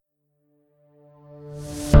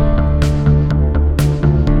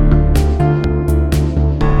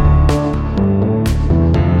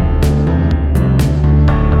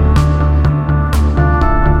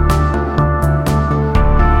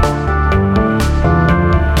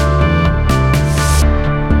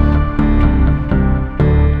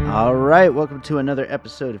right, welcome to another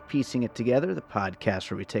episode of Piecing It Together, the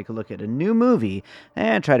podcast where we take a look at a new movie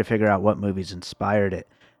and try to figure out what movies inspired it.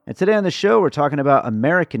 And today on the show, we're talking about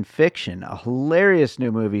American Fiction, a hilarious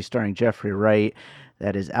new movie starring Jeffrey Wright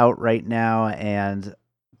that is out right now, and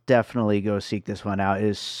definitely go seek this one out. It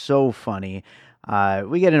is so funny.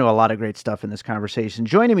 We get into a lot of great stuff in this conversation.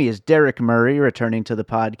 Joining me is Derrick Murray, returning to the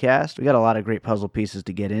podcast. We got a lot of great puzzle pieces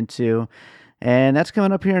to get into. And that's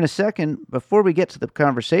coming up here in a second. Before we get to the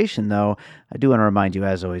conversation, though, I do want to remind you,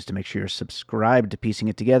 as always, to make sure you're subscribed to Piecing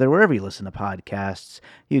It Together wherever you listen to podcasts.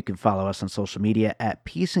 You can follow us on social media at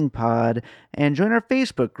Piecing Pod and join our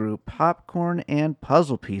Facebook group, Popcorn and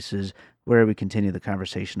Puzzle Pieces, where we continue the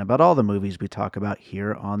conversation about all the movies we talk about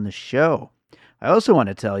here on the show. I also want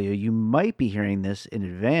to tell you, you might be hearing this in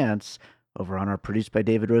advance over on our Produced by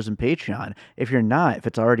David Rosen Patreon. If you're not, if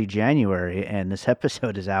it's already January and this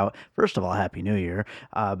episode is out, first of all, Happy New Year.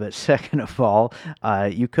 But second of all,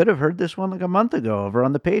 you could have heard this one like a month ago over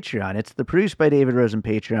on the Patreon. It's the Produced by David Rosen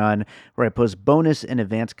Patreon, where I post bonus and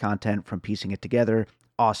advanced content from Piecing It Together,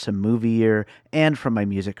 awesome movie year, and from my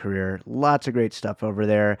music career. Lots of great stuff over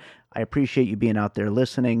there. I appreciate you being out there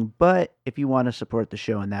listening, but if you want to support the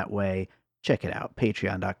show in that way, check it out,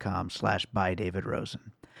 patreon.com/bydavidrosen.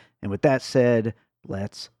 And with that said,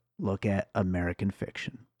 let's look at American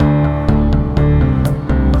Fiction.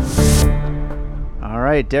 All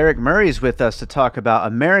right, Derrick Murray's with us to talk about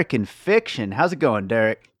American Fiction. How's it going,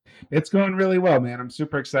 Derrick? It's going really well, man. I'm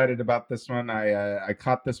super excited about this one. I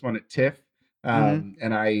caught this one at TIFF,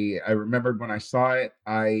 and I remembered when I saw it,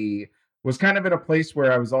 I was kind of in a place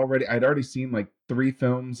where I'd already seen like 3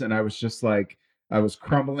 films, and I was just like, I was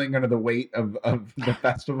crumbling under the weight of the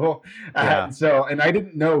festival. Yeah. And I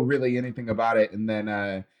didn't know really anything about it. And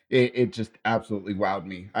then it just absolutely wowed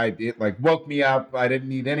me. It like woke me up. I didn't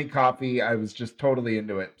need any coffee. I was just totally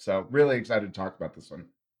into it. So really excited to talk about this one.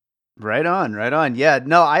 Right on, right on. Yeah,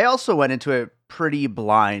 no, I also went into it pretty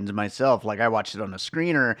blind myself. Like I watched it on a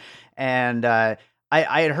screener, and I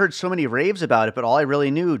had heard so many raves about it, but all I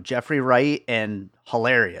really knew, Jeffrey Wright and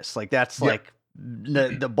hilarious. Like that's like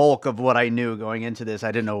the bulk of what I knew going into this.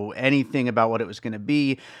 I didn't know anything about what it was going to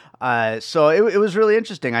be. So it was really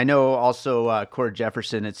interesting. I know also Cord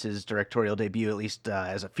Jefferson, it's his directorial debut, at least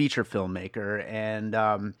as a feature filmmaker.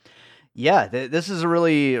 And this is a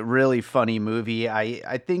really, really funny movie.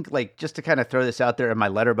 I think, like, just to kind of throw this out there in my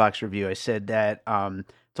Letterboxd review, I said that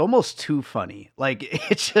it's almost too funny. Like,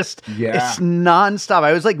 it's it's nonstop.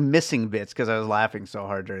 I was like missing bits because I was laughing so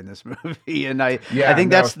hard during this movie. And I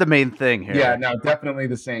think that's the main thing here. Yeah, no, definitely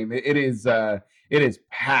the same. It is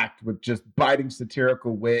packed with just biting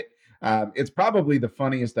satirical wit. It's probably the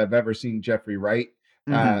funniest I've ever seen Jeffrey Wright,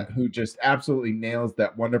 who just absolutely nails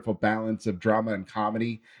that wonderful balance of drama and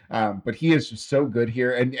comedy. But he is just so good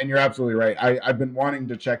here. And you're absolutely right. I've been wanting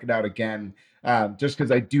to check it out again, just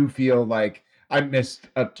because I do feel like I missed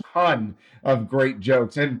a ton of great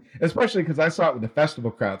jokes, and especially because I saw it with the festival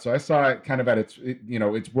crowd. So I saw it kind of at its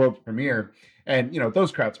world premiere, and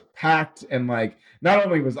those crowds are packed, and like not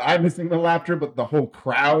only was I missing the laughter, but the whole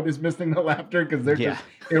crowd is missing the laughter because they're just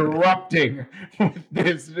erupting with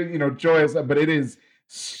this joyous. But it is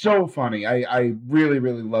so funny. I really,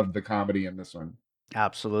 really loved the comedy in this one.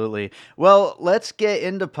 Absolutely. Well, let's get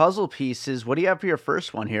into puzzle pieces. What do you have for your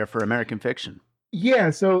first one here for American Fiction? Yeah,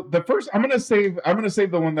 so the first I'm gonna save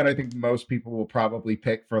the one that I think most people will probably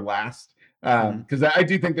pick for last, because I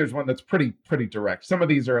do think there's one that's pretty direct. Some of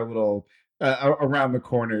these are a little around the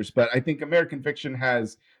corners, but I think American Fiction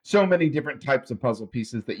has so many different types of puzzle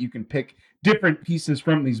pieces that you can pick different pieces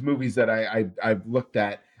from these movies that I've looked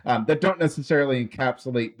at, that don't necessarily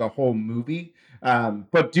encapsulate the whole movie,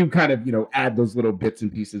 but do kind of add those little bits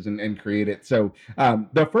and pieces and create it. So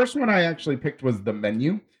the first one I actually picked was The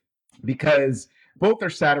Menu, because both are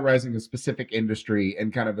satirizing a specific industry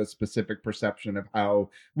and kind of a specific perception of how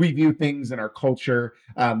we view things in our culture.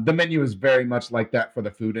 The Menu is very much like that for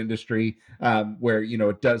the food industry, where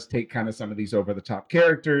it does take kind of some of these over the top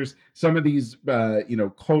characters, some of these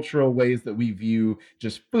cultural ways that we view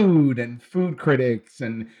just food and food critics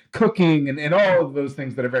and cooking and all of those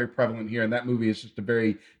things that are very prevalent here. And that movie is just a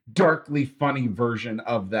very darkly funny version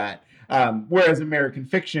of that. Whereas American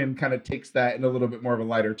Fiction kind of takes that in a little bit more of a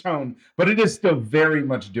lighter tone, but it is still very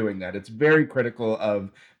much doing that. It's very critical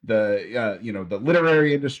of the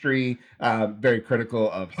literary industry, very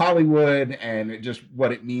critical of Hollywood and just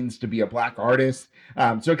what it means to be a Black artist.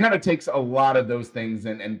 So it kind of takes a lot of those things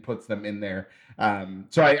and puts them in there.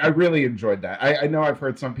 So I really enjoyed that. I know I've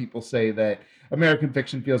heard some people say that American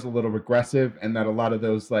Fiction feels a little regressive and that a lot of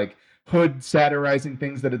those like hood satirizing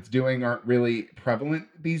things that it's doing aren't really prevalent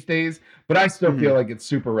these days, but I still Hmm. feel like it's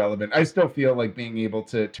super relevant. I still feel like being able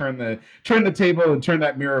to turn the table and turn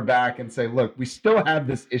that mirror back and say, look, we still have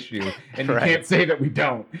this issue and you Right. can't say that we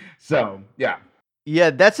don't. So yeah. Yeah,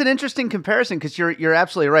 that's an interesting comparison because you're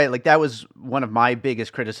absolutely right. Like that was one of my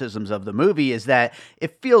biggest criticisms of the movie is that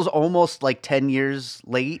it feels almost like 10 years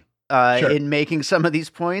late Sure. in making some of these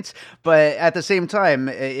points, but at the same time,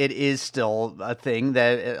 it is still a thing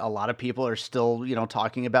that a lot of people are still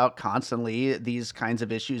talking about constantly. These kinds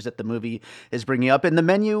of issues that the movie is bringing up in the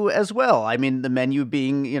menu as well. I mean, the menu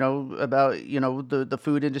being about the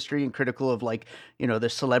food industry and critical of like the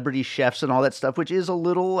celebrity chefs and all that stuff, which is a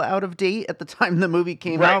little out of date at the time the movie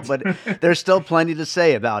came out, Right. but there's still plenty to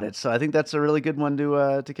say about it. So I think that's a really good one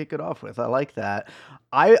to kick it off with. I like that.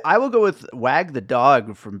 I will go with Wag the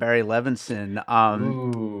Dog from Barry Levinson.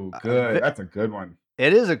 Ooh, good. That's a good one.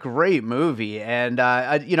 It is a great movie, and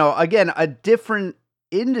again, a different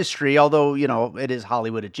industry, although it is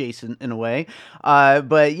Hollywood adjacent in a way.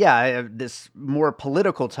 But yeah, this more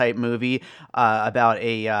political type movie about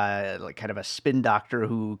a like kind of a spin doctor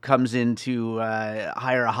who comes in to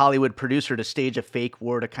hire a Hollywood producer to stage a fake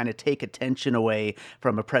war to kind of take attention away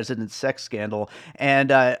from a president's sex scandal,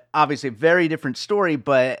 and obviously very different story,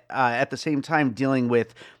 but at the same time dealing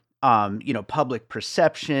with public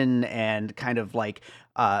perception and kind of like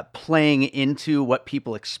playing into what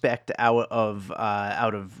people expect out of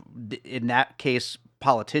in that case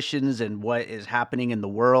politicians and what is happening in the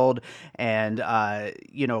world and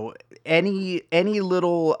any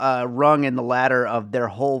little rung in the ladder of their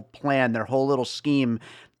whole plan, their whole little scheme,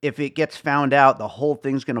 if it gets found out, the whole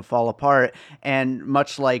thing's going to fall apart. And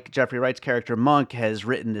much like Jeffrey Wright's character Monk has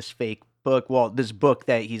written this fake book, well, this book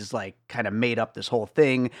that he's like kind of made up this whole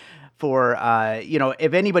thing for,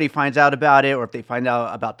 if anybody finds out about it or if they find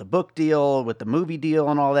out about the book deal with the movie deal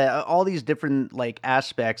and all that, all these different like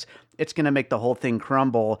aspects, it's going to make the whole thing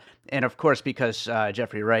crumble. And of course, because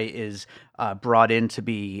Jeffrey Wright is brought in to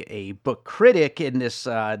be a book critic in this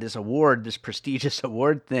award, this prestigious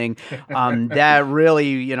award thing, that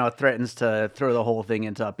really threatens to throw the whole thing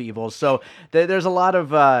into upheaval. So there's a lot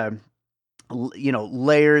of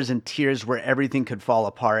layers and tiers where everything could fall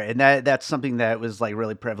apart, and that's something that was like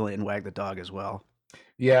really prevalent in Wag the Dog as well.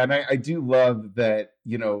 Yeah, and I do love that,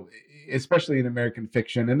 especially in American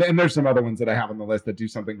fiction, and there's some other ones that I have on the list that do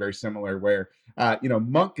something very similar, where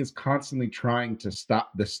Monk is constantly trying to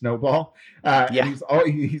stop the snowball, and Yeah.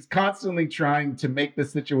 he's constantly trying to make the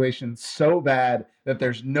situation so bad that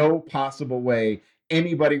there's no possible way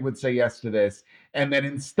anybody would say yes to this, and then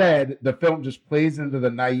instead the film just plays into the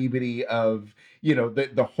naivety of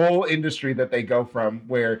the whole industry that they go from,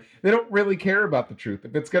 where they don't really care about the truth.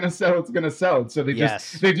 If it's going to sell, it's going to sell. So they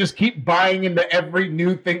just Yes. they just keep buying into every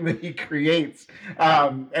new thing that he creates,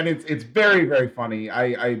 and it's very, very funny.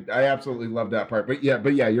 I absolutely love that part. But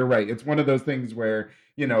yeah, you're right. It's one of those things where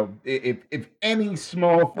if any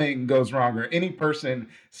small thing goes wrong or any person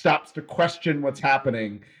stops to question what's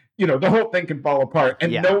happening, the whole thing can fall apart,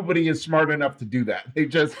 and Yeah. nobody is smart enough to do that. They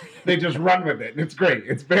just run with it, and it's great.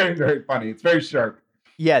 It's very, very funny. It's very sharp.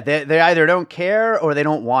 Yeah, they either don't care or they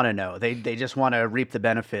don't want to know. They just want to reap the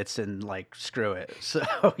benefits and like screw it. So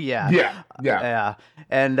yeah, Yeah, yeah. yeah.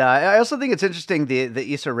 And I also think it's interesting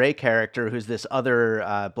the Issa Rae character, who's this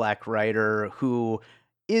other black writer who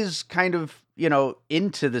is kind of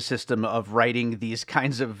into the system of writing these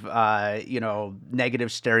kinds of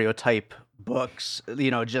negative stereotype books.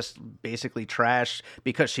 Just basically trash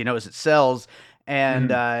because she knows it sells. And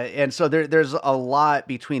Mhm. so there's a lot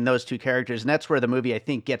between those two characters, and that's where the movie I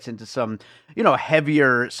think gets into some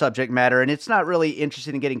heavier subject matter, and it's not really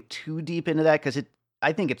interested in getting too deep into that because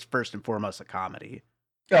I think it's first and foremost a comedy.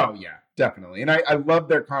 Oh yeah, definitely. And I love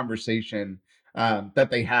their conversation that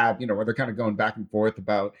they have, where they're kind of going back and forth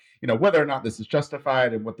about, whether or not this is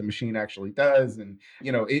justified and what the machine actually does. And,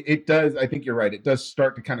 it does, I think you're right. It does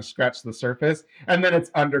start to kind of scratch the surface. And then it's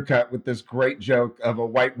undercut with this great joke of a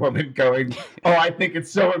white woman going, oh, I think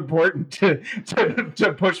it's so important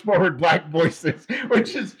to push forward black voices,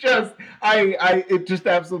 which is just, it just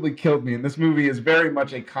absolutely killed me. And this movie is very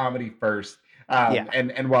much a comedy first. Yeah.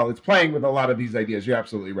 And while it's playing with a lot of these ideas, you're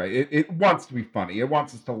absolutely right. It wants to be funny. It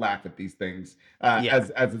wants us to laugh at these things Yeah,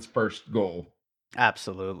 as its first goal.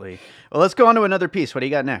 absolutely. Well, let's go on to another piece. What do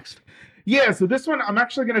you got next? Yeah, so this one I'm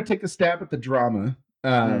actually going to take a stab at the drama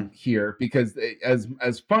Mm. here, because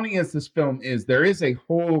as funny as this film is, there is a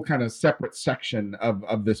whole kind of separate section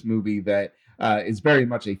of this movie that is very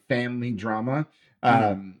much a family drama.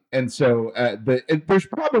 Mm. And so there's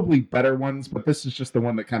probably better ones, but this is just the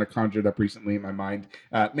one that kind of conjured up recently in my mind,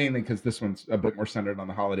 mainly because this one's a bit more centered on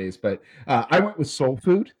the holidays. But I went with Soul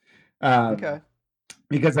Food. Okay.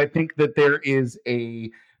 Because I think that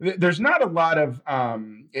there's not a lot of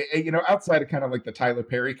outside of kind of like the Tyler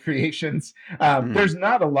Perry creations, Mhm. there's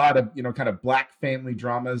not a lot of kind of black family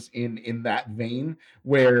dramas in that vein,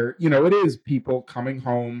 where it is people coming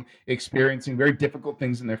home experiencing very difficult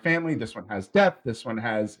things in their family. This one has death, this one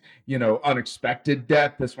has unexpected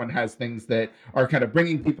death, this one has things that are kind of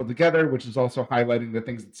bringing people together, which is also highlighting the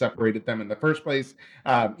things that separated them in the first place.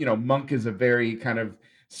 Monk is a very kind of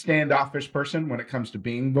standoffish person when it comes to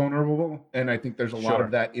being vulnerable, and I think there's a lot of Sure.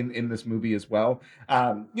 that in this movie as well.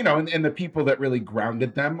 And the people that really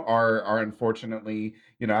grounded them are unfortunately,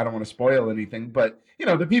 I don't want to spoil anything, but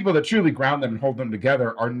the people that truly ground them and hold them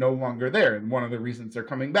together are no longer there, and one of the reasons they're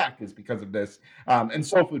coming back is because of this. And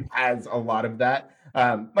Soul Food has a lot of that.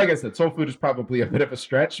 Like I said, Soul Food is probably a bit of a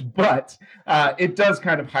stretch, but it does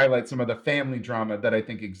kind of highlight some of the family drama that I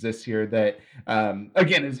think exists here, that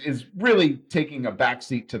again is really taking a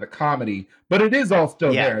backseat to the comedy, but it is all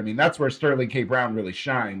still Yeah. there. I mean, that's where Sterling K. Brown really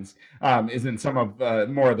shines, is in some of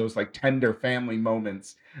more of those like tender family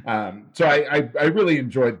moments. So I really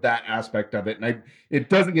enjoyed that aspect of it, and it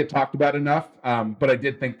doesn't get talked about enough. But I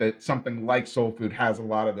did think that something like Soul Food has a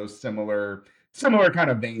lot of those similar kind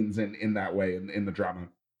of veins in that way in the drama.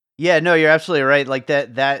 Yeah, no, you're absolutely right. Like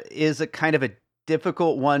that is a kind of a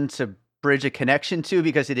difficult one to bridge a connection to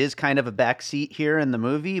because it is kind of a backseat here in the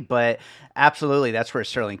movie, but absolutely that's where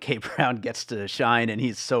Sterling K. Brown gets to shine, and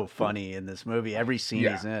he's so funny in this movie. Every scene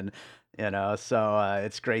Yeah. he's in, so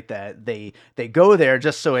it's great that they go there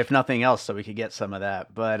just so if nothing else so we could get some of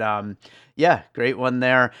that. But yeah, great one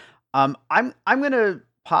there. I'm going to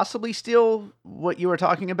possibly steal what you were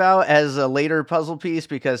talking about as a later puzzle piece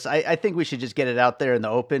because I think we should just get it out there in the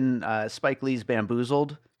open. Spike Lee's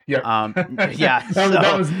Bamboozled. Yep. Yeah, That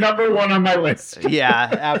so was number one on my list. yeah,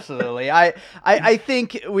 absolutely. I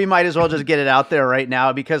think we might as well just get it out there right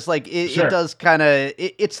now because like it Sure. does kind of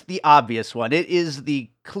it's the obvious one. It is the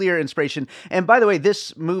clear inspiration. And by the way,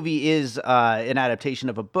 this movie is an adaptation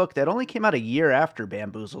of a book that only came out a year after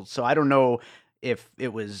Bamboozled. So I don't know if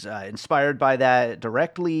it was inspired by that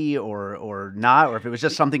directly or not, or if it was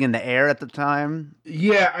just something in the air at the time.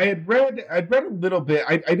 Yeah, I'd read a little bit.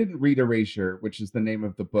 I didn't read Erasure, which is the name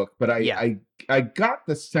of the book, but Yeah. I got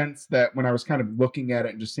the sense that when I was kind of looking at it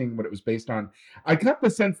and just seeing what it was based on, I got the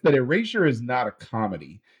sense that Erasure is not a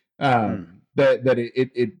comedy. Mm. That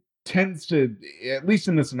it tends to, at least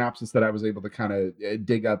in the synopsis that I was able to kind of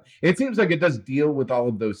dig up, it seems like it does deal with all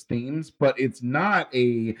of those themes, but it's not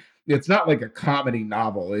like a comedy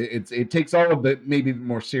novel. It takes all of the maybe the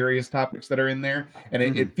more serious topics that are in there, and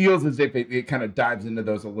Hmm. it feels as if it kind of dives into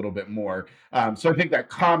those a little bit more. So I think that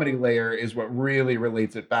comedy layer is what really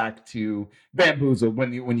relates it back to Bamboozled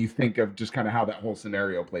when you think of just kind of how that whole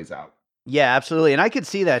scenario plays out. Yeah, absolutely. And I could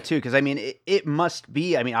see that too, because I mean, it must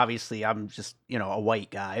be, I mean, obviously, I'm just, a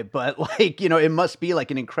white guy, but like, it must be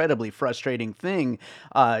like an incredibly frustrating thing,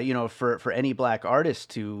 for any black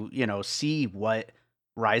artist to, see what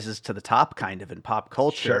rises to the top kind of in pop Sure.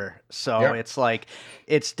 culture. So Yeah. it's like,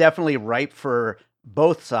 it's definitely ripe for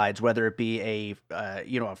both sides, whether it be a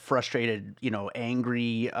frustrated,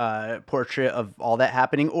 angry portrait of all that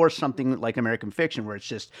happening, or something like American Fiction, where it's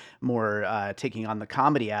just more taking on the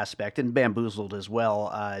comedy aspect, and Bamboozled as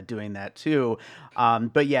well, doing that too.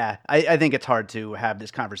 But yeah, I think it's hard to have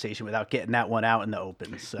this conversation without getting that one out in the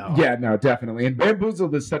open. So Yeah, no, definitely. And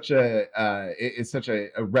Bamboozled is such a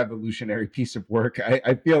revolutionary piece of work.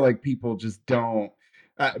 I feel like people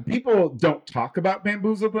don't talk about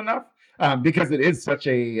Bamboozled enough, because it is such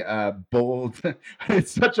a bold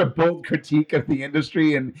it's such a bold critique of the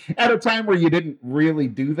industry, and at a time where you didn't really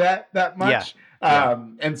do that yeah, much. yeah,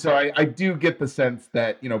 And so I do get the sense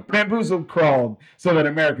that Bamboozled crawled so that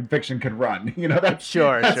American Fiction could run. That's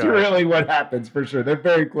sure, that's sure. really what happens for sure. They're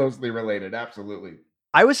very closely related. Absolutely.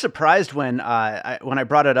 I was surprised when when I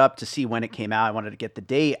brought it up to see when it came out. I wanted to get the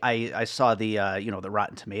date. I saw the the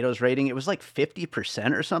Rotten Tomatoes rating. It was like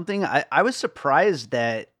 50% or something. I was surprised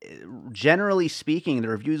that generally speaking the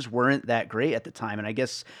reviews weren't that great at the time, and I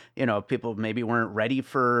guess people maybe weren't ready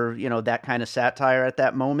for that kind of satire at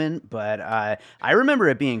that moment. But I remember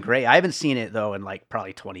it being great. I haven't seen it though in like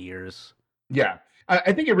probably 20 years. Yeah.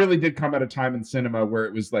 I think it really did come at a time in cinema where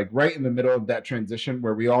it was like right in the middle of that transition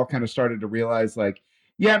where we all kind of started to realize, like,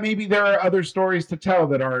 yeah, maybe there are other stories to tell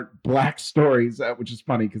that aren't black stories, which is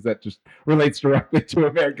funny because that just relates directly to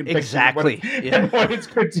American Fiction and what Exactly. Yeah. it's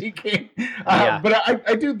critiquing. Yeah. But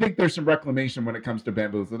I do think there's some reclamation when it comes to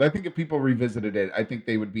Bamboozled. I think if people revisited it, I think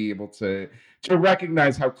they would be able to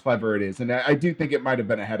recognize how clever it is, and I do think it might have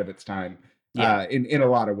been ahead of its time. Yeah. in a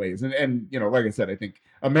lot of ways. And like I said, I think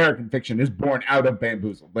American Fiction is born out of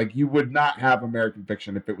Bamboozled. Like you would not have American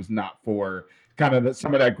Fiction if it was not for kind of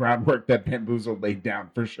some of that groundwork that Bamboozled laid down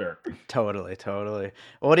for sure. Totally, totally.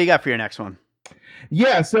 Well, what do you got for your next one?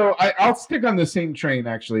 Yeah, so I'll stick on the same train.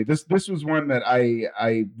 Actually, this was one that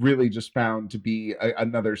I really just found to be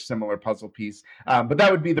another similar puzzle piece. But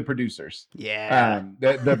that would be the producers. Yeah.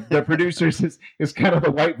 The producers is kind of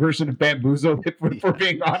the white version of Bamboozled, if we're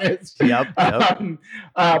being honest. Yep.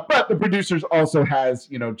 But the producers also has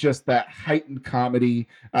just that heightened comedy.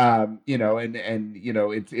 And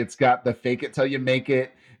it's got the fake it till you make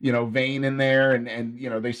it vein in there,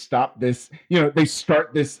 and they stop this, they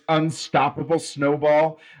start this unstoppable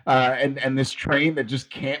snowball, and this train that just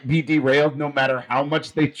can't be derailed no matter how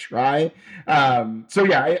much they try. So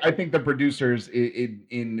yeah, I think the producers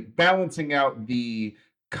in balancing out the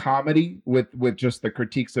comedy with just the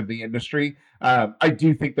critiques of the industry, I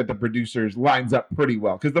do think that the producers lines up pretty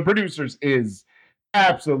well, because the producers is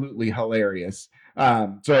absolutely hilarious.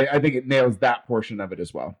 So I think it nails that portion of it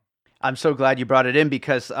as well. I'm so glad you brought it in,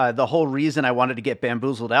 because the whole reason I wanted to get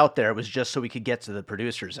Bamboozled out there was just so we could get to the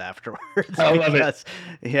producers afterwards. I love it.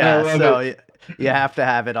 Yeah, so you have to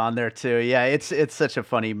have it on there too. Yeah, it's such a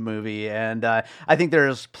funny movie, and I think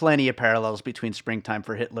there's plenty of parallels between Springtime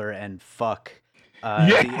for Hitler and Fuck.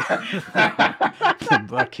 The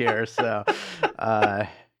book here. So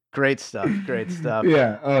great stuff. Great stuff.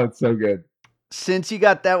 Yeah. Oh, it's so good. Since you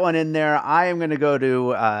got that one in there, I am going to go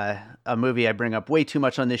to a movie I bring up way too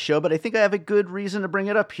much on this show, but I think I have a good reason to bring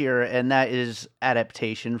it up here, and that is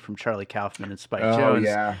Adaptation from Charlie Kaufman and Spike Jonze.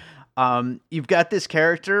 Yeah. You've got this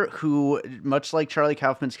character who, much like Charlie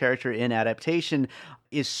Kaufman's character in Adaptation,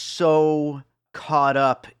 is so caught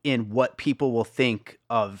up in what people will think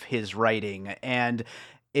of his writing, and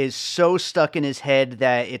is so stuck in his head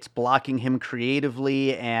that it's blocking him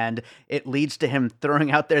creatively, and it leads to him throwing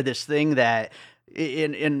out there this thing that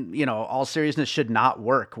in all seriousness should not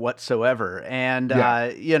work whatsoever. And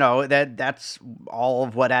that's all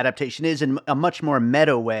of what Adaptation is in a much more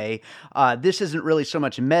meta way. This isn't really so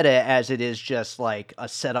much meta as it is just like a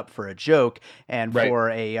setup for a joke, and for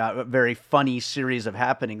a very funny series of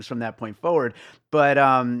happenings from that point forward.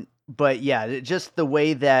 But yeah, just the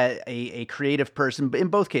way that a creative person, in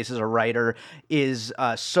both cases a writer, is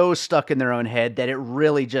so stuck in their own head that it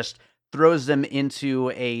really just throws them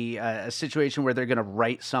into a situation where they're going to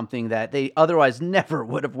write something that they otherwise never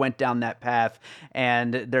would have went down that path,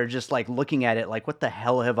 and they're just like looking at it like, what the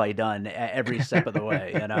hell have I done every step of the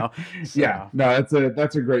way, So. Yeah, no,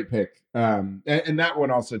 that's a great pick. And that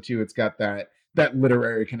one also too, it's got that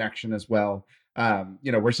literary connection as well.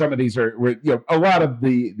 Where some of these are, a lot of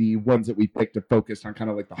the ones that we picked are focused on kind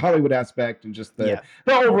of like the Hollywood aspect and just the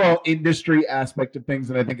overall industry aspect of things.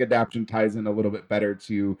 And I think Adaptation ties in a little bit better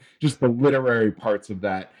to just the literary parts of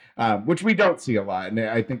that, which we don't see a lot. And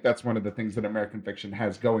I think that's one of the things that American Fiction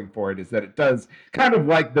has going for it, is that it does kind of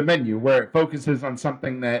like The Menu, where it focuses on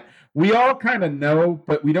something that we all kind of know,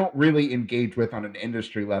 but we don't really engage with on an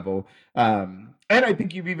industry level. And I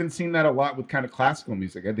think you've even seen that a lot with kind of classical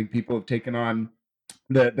music. I think people have taken on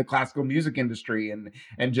the classical music industry,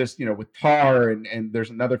 and just with Tar, and there's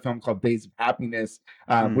another film called Days of Happiness,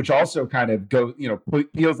 which also kind of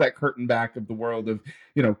peels that curtain back of the world of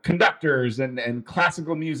conductors and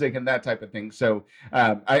classical music and that type of thing. So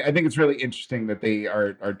I think it's really interesting that they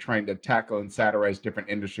are trying to tackle and satirize different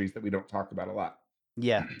industries that we don't talk about a lot.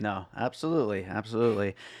 Yeah, no, absolutely.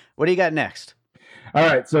 What do you got next? All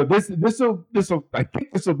right, so this will I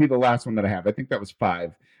think this will be the last one that I have. I think that was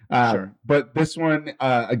 5. Sure. But this one,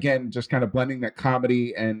 again, just kind of blending that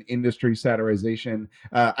comedy and industry satirization.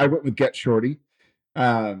 I went with Get Shorty.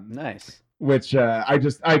 Nice. Which I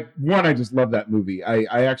just love that movie.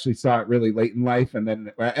 I actually saw it really late in life, and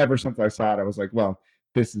then ever since I saw it, I was like, well,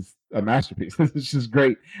 this is a masterpiece. This is just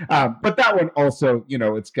great. But that one also,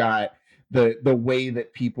 it's got the way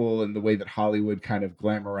that people and the way that Hollywood kind of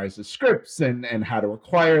glamorizes scripts and how to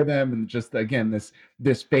acquire them, and just again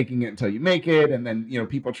this faking it until you make it, and then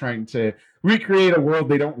people trying to recreate a world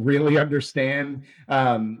they don't really understand,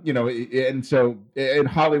 and so in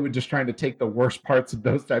Hollywood just trying to take the worst parts of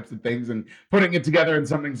those types of things and putting it together in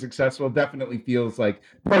something successful. Definitely feels like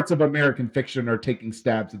parts of American Fiction are taking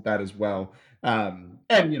stabs at that as well. And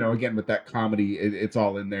again, with that comedy, it's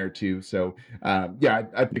all in there too. So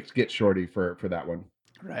I picked Get Shorty for that one.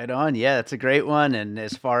 Right on. Yeah, that's a great one. And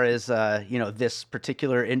as far as this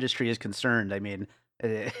particular industry is concerned, I mean,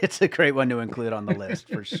 It's a great one to include on the list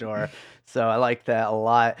for sure. So I like that a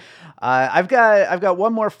lot. I've got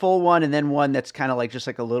one more full one and then one that's kind of like just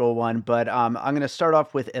like a little one. But I'm gonna start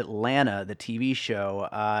off with Atlanta, the TV show,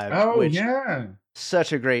 Oh which yeah.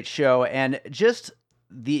 such a great show, and just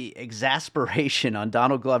the exasperation on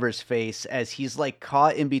Donald Glover's face as he's like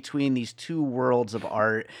caught in between these two worlds of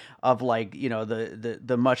art, of like,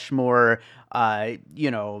 the much more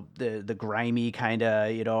the grimy kind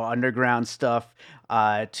of, underground stuff,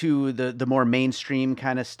 to the more mainstream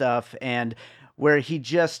kind of stuff, and where he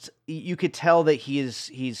just, you could tell that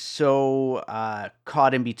he's so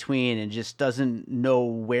caught in between and just doesn't know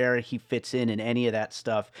where he fits in any of that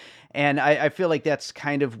stuff. And I feel like that's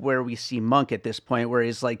kind of where we see Monk at this point, where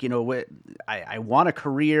he's like, what, I want a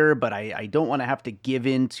career, but I don't want to have to give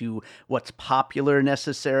in to what's popular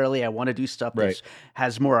necessarily. I want to do stuff Right. that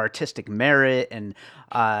has more artistic merit, and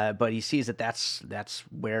but he sees that that's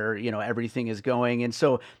where everything is going, and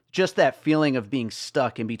so just that feeling of being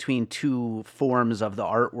stuck in between two forms of the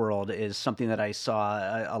art world is something that I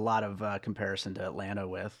saw a lot of comparison to Atlanta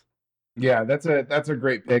with. Yeah, that's a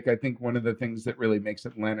great pick. I think one of the things that really makes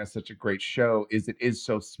Atlanta such a great show is it is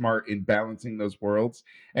so smart in balancing those worlds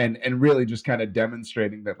and really just kind of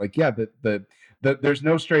demonstrating that, like, yeah, there's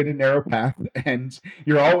no straight and narrow path, and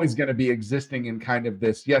you're always going to be existing in kind of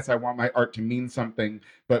this, yes, I want my art to mean something,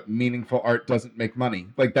 but meaningful art doesn't make money.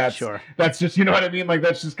 Like Sure. that's just, you know what I mean? Like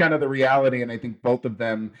that's just kind of the reality. And I think both of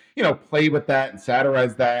them, play with that and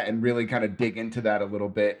satirize that and really kind of dig into that a little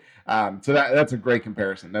bit. So that's a great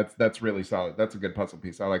comparison. That's really solid. That's a good puzzle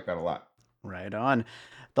piece. I like that a lot. Right on.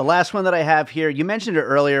 The last one that I have here, you mentioned it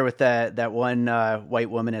earlier with that one white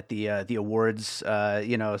woman at the awards,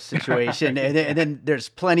 situation, and then there's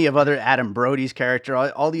plenty of other Adam Brody's character,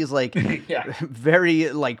 all these like Yeah.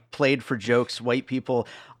 very like played for jokes white people.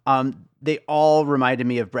 They all reminded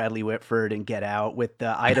me of Bradley Whitford and Get Out with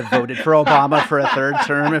the I'd have voted for Obama for a third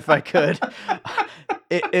term if I could.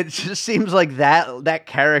 It just seems like that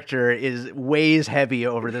character is weighs heavy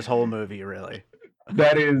over this whole movie, really.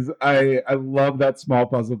 That is, I love that small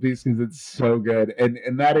puzzle piece because it's so good, and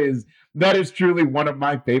that is truly one of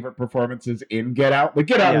my favorite performances in Get Out. Like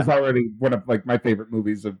Get Out is Yeah, already one of like my favorite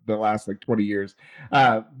movies of the last like 20 years.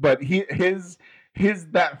 But his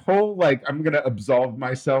that whole like I'm gonna absolve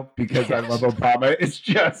myself because I love yes, Obama.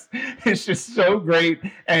 It's just so great,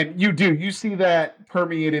 and you see that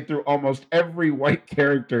permeated through almost every white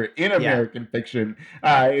character in yeah. American fiction,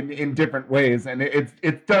 in different ways, and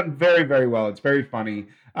it's done very very well. It's very funny.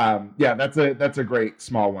 Yeah, that's a great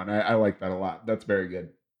small one. I like that a lot. That's very good.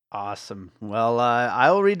 Awesome. Well,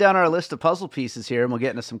 I will read down our list of puzzle pieces here and we'll get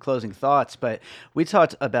into some closing thoughts. But we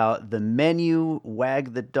talked about The Menu,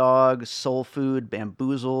 Wag the Dog, Soul Food,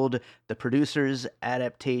 Bamboozled, The Producers,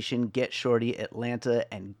 Adaptation, Get Shorty, Atlanta,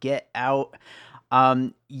 and Get Out.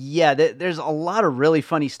 Yeah, there's a lot of really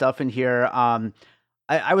funny stuff in here.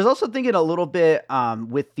 I was also thinking a little bit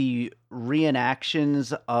with the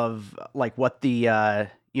reenactions of like what the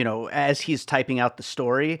as he's typing out the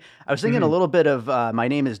story. I was thinking a Mhm. little bit of My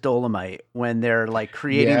Name is Dolomite when they're like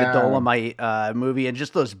creating the Yeah, Dolomite movie and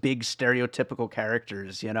just those big stereotypical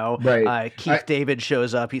characters. right. I Keith David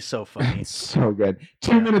shows up. He's so funny. It's so good.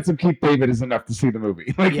 Two Yeah. minutes of Keith David is enough to see the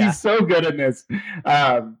movie. Like Yeah. he's so good in this.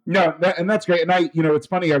 No, and that's great. And it's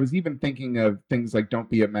funny. I was even thinking of things like "Don't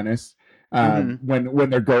Be a Menace," Hmm. when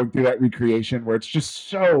they're going through that recreation, where it's just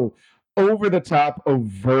so over the top,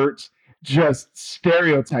 overt, just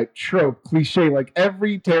stereotype, trope, cliche. Like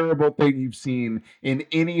every terrible thing you've seen in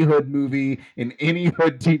any hood movie, in any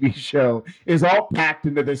hood TV show, is all packed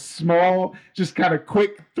into this small, just kind of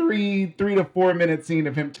quick 3 to 4 minute scene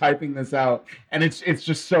of him typing this out, and it's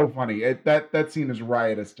just so funny. That scene is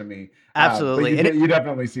riotous to me. But Absolutely. you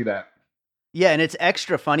definitely see that. Yeah, and it's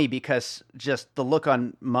extra funny because just the look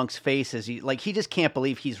on Monk's face is he just can't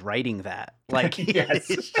believe he's writing that. Like Yes.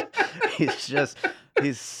 he's just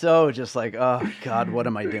he's so just like, oh God, what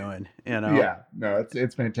am I doing? Yeah. No,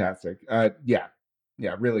 it's fantastic. Yeah.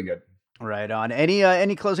 Yeah. Really good. Right on.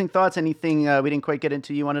 Any closing thoughts? Anything we didn't quite get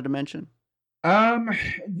into you wanted to mention? Um,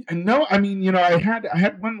 no, I mean, I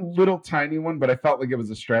had one little tiny one, but I felt like it was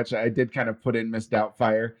a stretch. I did kind of put in Miss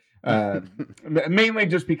Doubtfire, mainly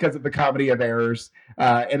just because of the comedy of errors,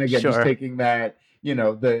 and again, just Sure. taking that,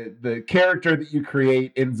 the character that you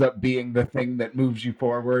create ends up being the thing that moves you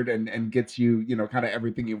forward and gets you, kind of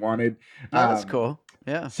everything you wanted. No, that's Um, cool.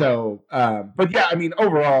 Yeah. so, but yeah, I mean,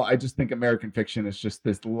 overall, I just think American Fiction is just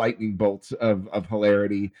this lightning bolt of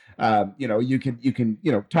hilarity. You can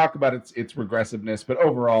talk about its regressiveness, but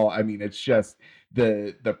overall, I mean, it's just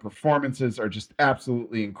the performances are just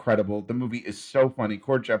absolutely incredible. The movie is so funny.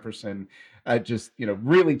 Cord Jefferson, just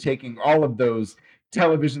really taking all of those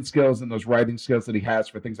television skills and those writing skills that he has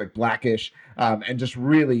for things like Blackish, and just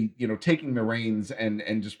really, taking the reins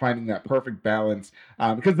and just finding that perfect balance.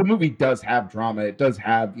 Because the movie does have drama, it does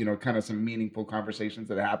have, kind of some meaningful conversations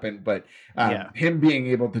that happen, but him being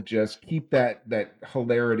able to just keep that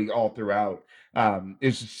hilarity all throughout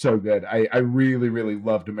is just so good. I really, really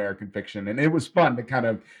loved American Fiction, and it was fun to kind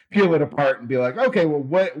of peel it apart and be like, okay, well,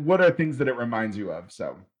 what are things that it reminds you of?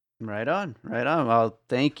 So. Right on, right on. Well,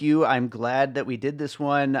 thank you. I'm glad that we did this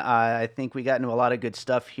one. I think we got into a lot of good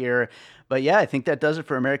stuff here. But yeah, I think that does it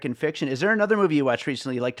for American Fiction. Is there another movie you watched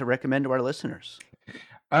recently you'd like to recommend to our listeners?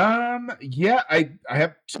 Yeah, I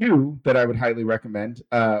have two that I would highly recommend.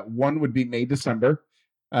 One would be May December,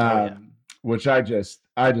 which I just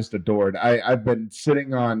adored. I've been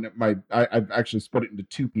sitting on I've actually split it into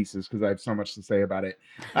two pieces because I have so much to say about it.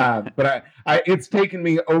 But it's taken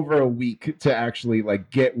me over a week to actually like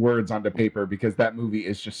get words onto paper because that movie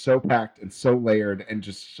is just so packed and so layered and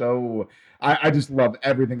just so. I just love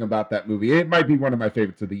everything about that movie. It might be one of my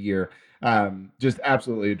favorites of the year. Just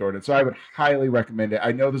absolutely adored it. So I would highly recommend it.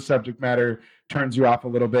 I know the subject matter turns you off a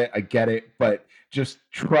little bit. I get it, but just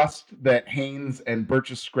trust that Haynes and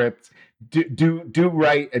Birch's script do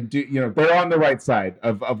right and they're on the right side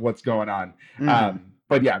of what's going on.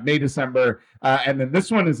 But yeah, May December, and then this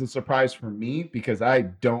one is a surprise for me because I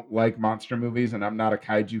don't like monster movies and I'm not a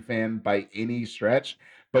kaiju fan by any stretch.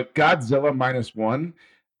 But Godzilla -1.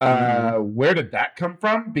 Where did that come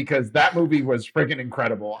from? Because that movie was freaking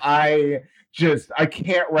incredible. I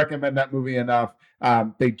can't recommend that movie enough.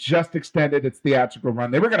 They just extended its theatrical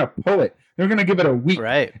run. They were going to pull it. They were going to give it a week.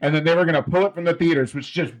 Right. And then they were going to pull it from the theaters,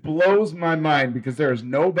 which just blows my mind because there is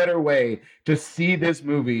no better way to see this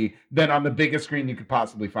movie than on the biggest screen you could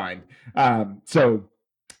possibly find. So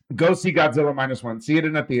go see Godzilla -1. See it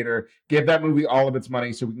in a theater. Give that movie all of its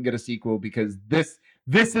money so we can get a sequel because this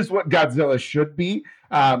is what Godzilla should be.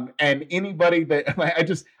 And anybody that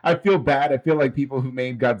I feel bad. I feel like people who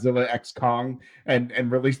made Godzilla X Kong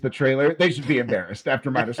and released the trailer, they should be embarrassed after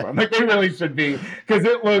 -1. Like they really should be because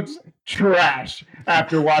it looks trash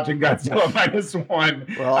after watching Godzilla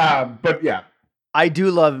 -1. Well, but yeah. I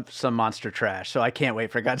do love some monster trash, so I can't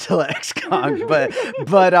wait for Godzilla X Kong.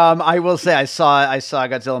 But I will say I saw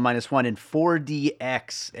Godzilla -1 in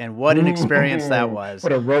 4DX, and what an experience that was!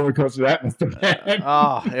 What a roller coaster that must have been!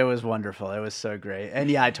 Oh, it was wonderful. It was so great,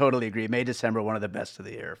 and yeah, I totally agree. May December, one of the best of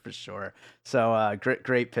the year for sure. So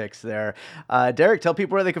great picks there. Derrick, tell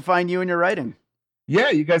people where they can find you and your writing.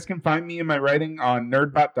 Yeah, you guys can find me and my writing on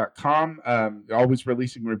nerdbot.com. Always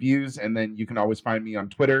releasing reviews, and then you can always find me on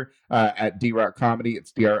Twitter at DRock Comedy.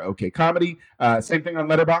 It's DROK Comedy. Same thing on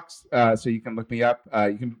Letterboxd, so you can look me up.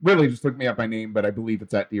 You can really just look me up by name, but I believe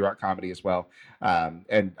it's at DRock Comedy as well.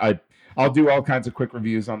 And I'll do all kinds of quick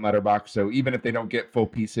reviews on Letterboxd, so even if they don't get full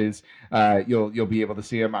pieces, you'll be able to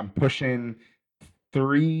see them. I'm pushing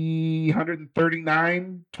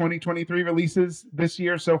 339 2023 releases this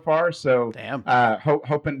year so far, so damn.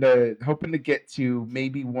 Hoping to get to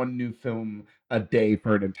maybe one new film a day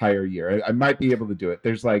for an entire year. I might be able to do it.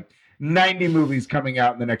 There's like 90 movies coming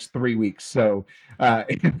out in the next 3 weeks, so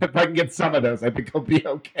if I can get some of those, I think I'll be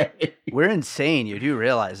okay. We're insane. You do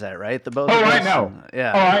realize that, right? The both of us? I know.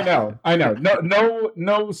 Yeah. I know.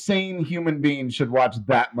 No sane human being should watch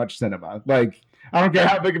that much cinema. Like, I don't care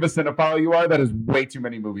how big of a cinephile you are, that is way too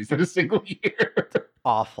many movies in a single year.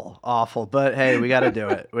 Awful. But hey, we got to do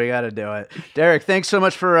it. Derrick, thanks so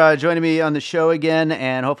much for joining me on the show again,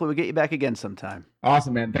 and hopefully we'll get you back again sometime.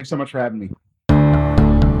 Awesome, man. Thanks so much for having me.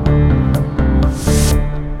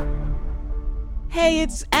 Hey,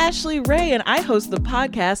 it's Ashley Ray, and I host the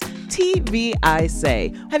podcast TV I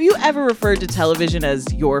Say. Have you ever referred to television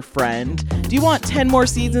as your friend? Do you want 10 more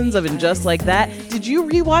seasons of And Just Like That? Did you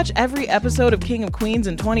rewatch every episode of King of Queens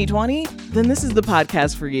in 2020? Then this is the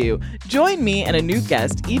podcast for you. Join me and a new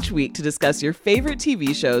guest each week to discuss your favorite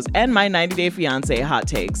TV shows and my 90 Day Fiancé hot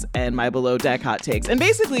takes and my Below Deck hot takes and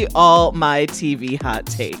basically all my TV hot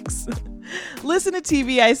takes. Listen to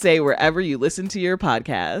TV I Say wherever you listen to your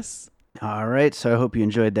podcasts. All right, so I hope you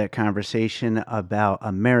enjoyed that conversation about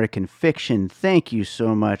American Fiction. Thank you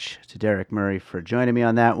so much to Derrick Murray for joining me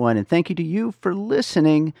on that one, and thank you to you for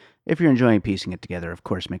listening. If you're enjoying piecing it together, of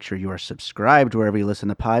course, make sure you are subscribed wherever you listen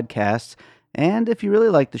to podcasts. And if you really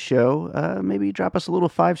like the show, maybe drop us a little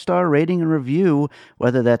 5-star rating and review,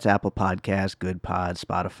 whether that's Apple Podcasts, Good Pod,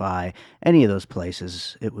 Spotify, any of those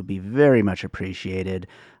places. It would be very much appreciated.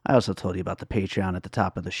 I also told you about the Patreon at the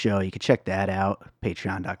top of the show. You can check that out,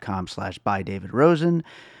 patreon.com/bydavidrosen.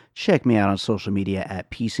 Check me out on social media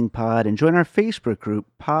at PiecingPod and join our Facebook group,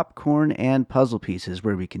 Popcorn and Puzzle Pieces,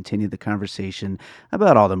 where we continue the conversation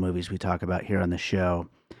about all the movies we talk about here on the show.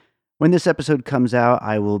 When this episode comes out,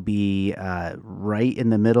 I will be right in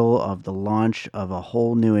the middle of the launch of a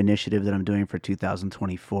whole new initiative that I'm doing for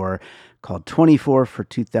 2024 called 24 for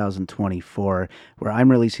 2024, where I'm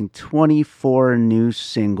releasing 24 new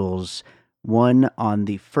singles, one on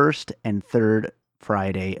the first and third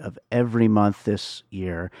Friday of every month this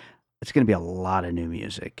year. It's going to be a lot of new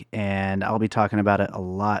music, and I'll be talking about it a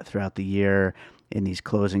lot throughout the year in these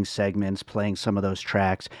closing segments, playing some of those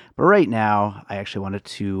tracks. But right now, I actually wanted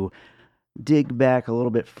to dig back a little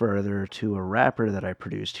bit further to a rapper that I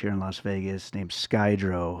produced here in Las Vegas named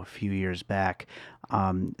Skydro a few years back.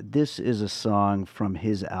 This is a song from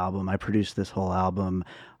his album. I produced this whole album.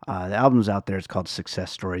 The album's out there. It's called Success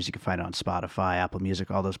Stories. You can find it on Spotify, Apple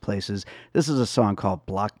Music, all those places. This is a song called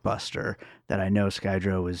Blockbuster that I know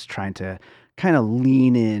Skydro was trying to kind of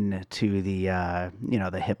lean in to the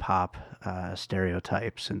the hip hop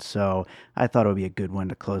stereotypes, and so I thought it would be a good one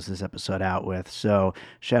to close this episode out with. So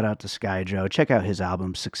shout out to Skydro. Check out his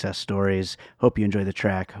album Success Stories. Hope you enjoy the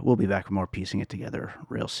track. We'll be back with more Piecing It Together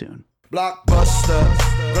real soon. Blockbuster,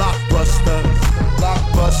 blockbuster,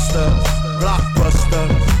 blockbuster, blockbuster,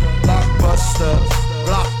 blockbuster,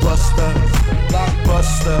 blockbuster,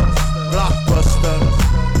 blockbuster, blockbuster.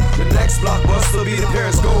 The next blockbuster be the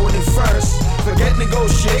parents going in first. Forget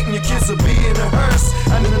negotiating, your kids will be in a hearse.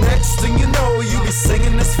 And then the next thing you know, you be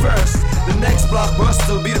singing this first. The next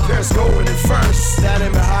blockbuster will be the parents going in first.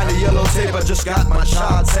 Standing behind the yellow tape, I just got my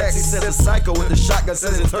child text. He said a psycho with the shotgun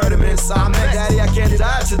says in 30 minutes I'm at. Daddy, I can't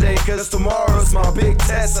die today, cause tomorrow's my big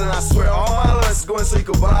test. And I swear all my life's going so you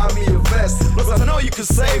can buy me a vest. Plus I know you can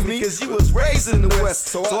save me, cause you was raised in the West.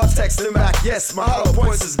 So I text him back, yes, my hollow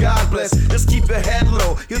points is God bless. Just keep your head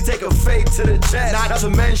low, he'll take a fade to the chest. Not to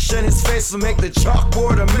mention his face will make the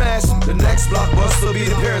chalkboard a mess. The next blockbuster will be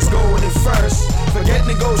the parents going in first. Forget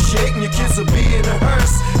negotiating, your kids will be in a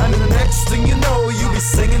hearse. And then the next thing you know, you be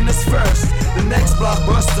singing this first. The next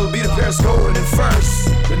blockbuster will be the parents going in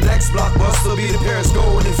first. The next blockbuster will be the parents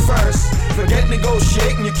going in first. Forget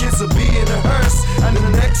negotiating, your kids will be in a hearse. And then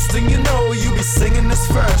the next thing you know, you be singing this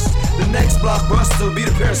first. The next blockbuster will be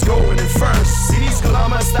the parents going in first. See, these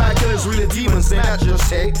Columbine style killers really demons, they not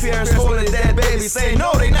just hate. Parents holding dead babies saying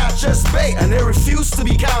no, they not just bait. And they refuse to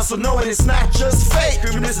be counseled knowing it's not just fate.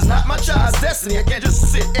 This is not my child's destiny, I can't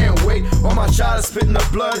just sit and wait. While my child is spitting up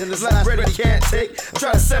blood and his last breath he can't take. I'm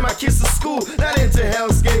trying to send my kids to school, not into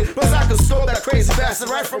Hell's Gate. Plus I can scope that crazy bastard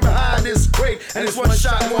right from behind this crate. And it's one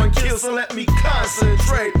shot, one kill, so let me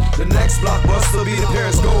concentrate. The next blockbuster will be the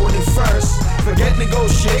parents going in first. Forget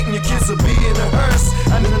negotiating, your kids will be in a hearse.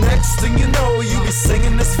 And then the next thing you know, you be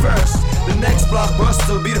singing this first. The next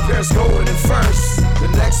blockbuster will be the parents going in first. The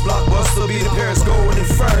next blockbuster will be the parents going in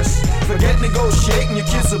first. Forget negotiating, your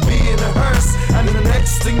kids will be in a hearse. And then the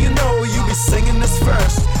next thing you know, you be singing this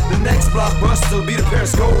first. The next blockbuster will be the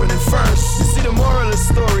parents going in first. You see, the moral of the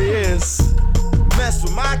story is, mess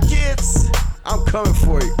with my kids, I'm coming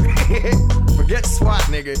for you. Forget SWAT,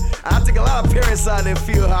 nigga. I think a lot of parents out there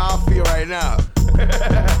feel how I feel right now.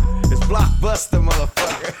 It's Blockbuster,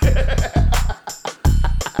 motherfucker.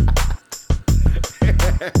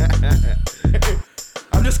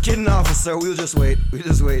 I'm just kidding, officer. We'll just wait.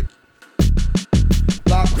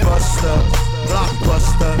 Blockbuster,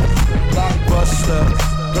 blockbuster, blockbuster,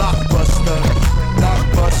 blockbuster,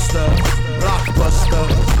 blockbuster, blockbuster,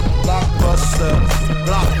 blockbuster, blockbuster,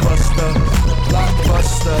 blockbuster,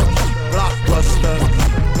 blockbuster, blockbuster,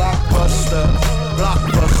 blockbuster,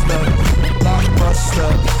 blockbuster,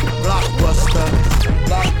 blockbuster,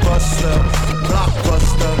 blockbuster,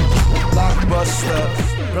 blockbuster, blockbuster,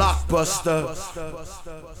 blockbuster.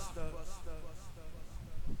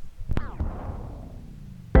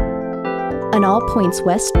 An All Points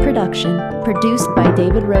West production, produced by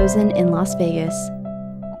David Rosen in Las Vegas.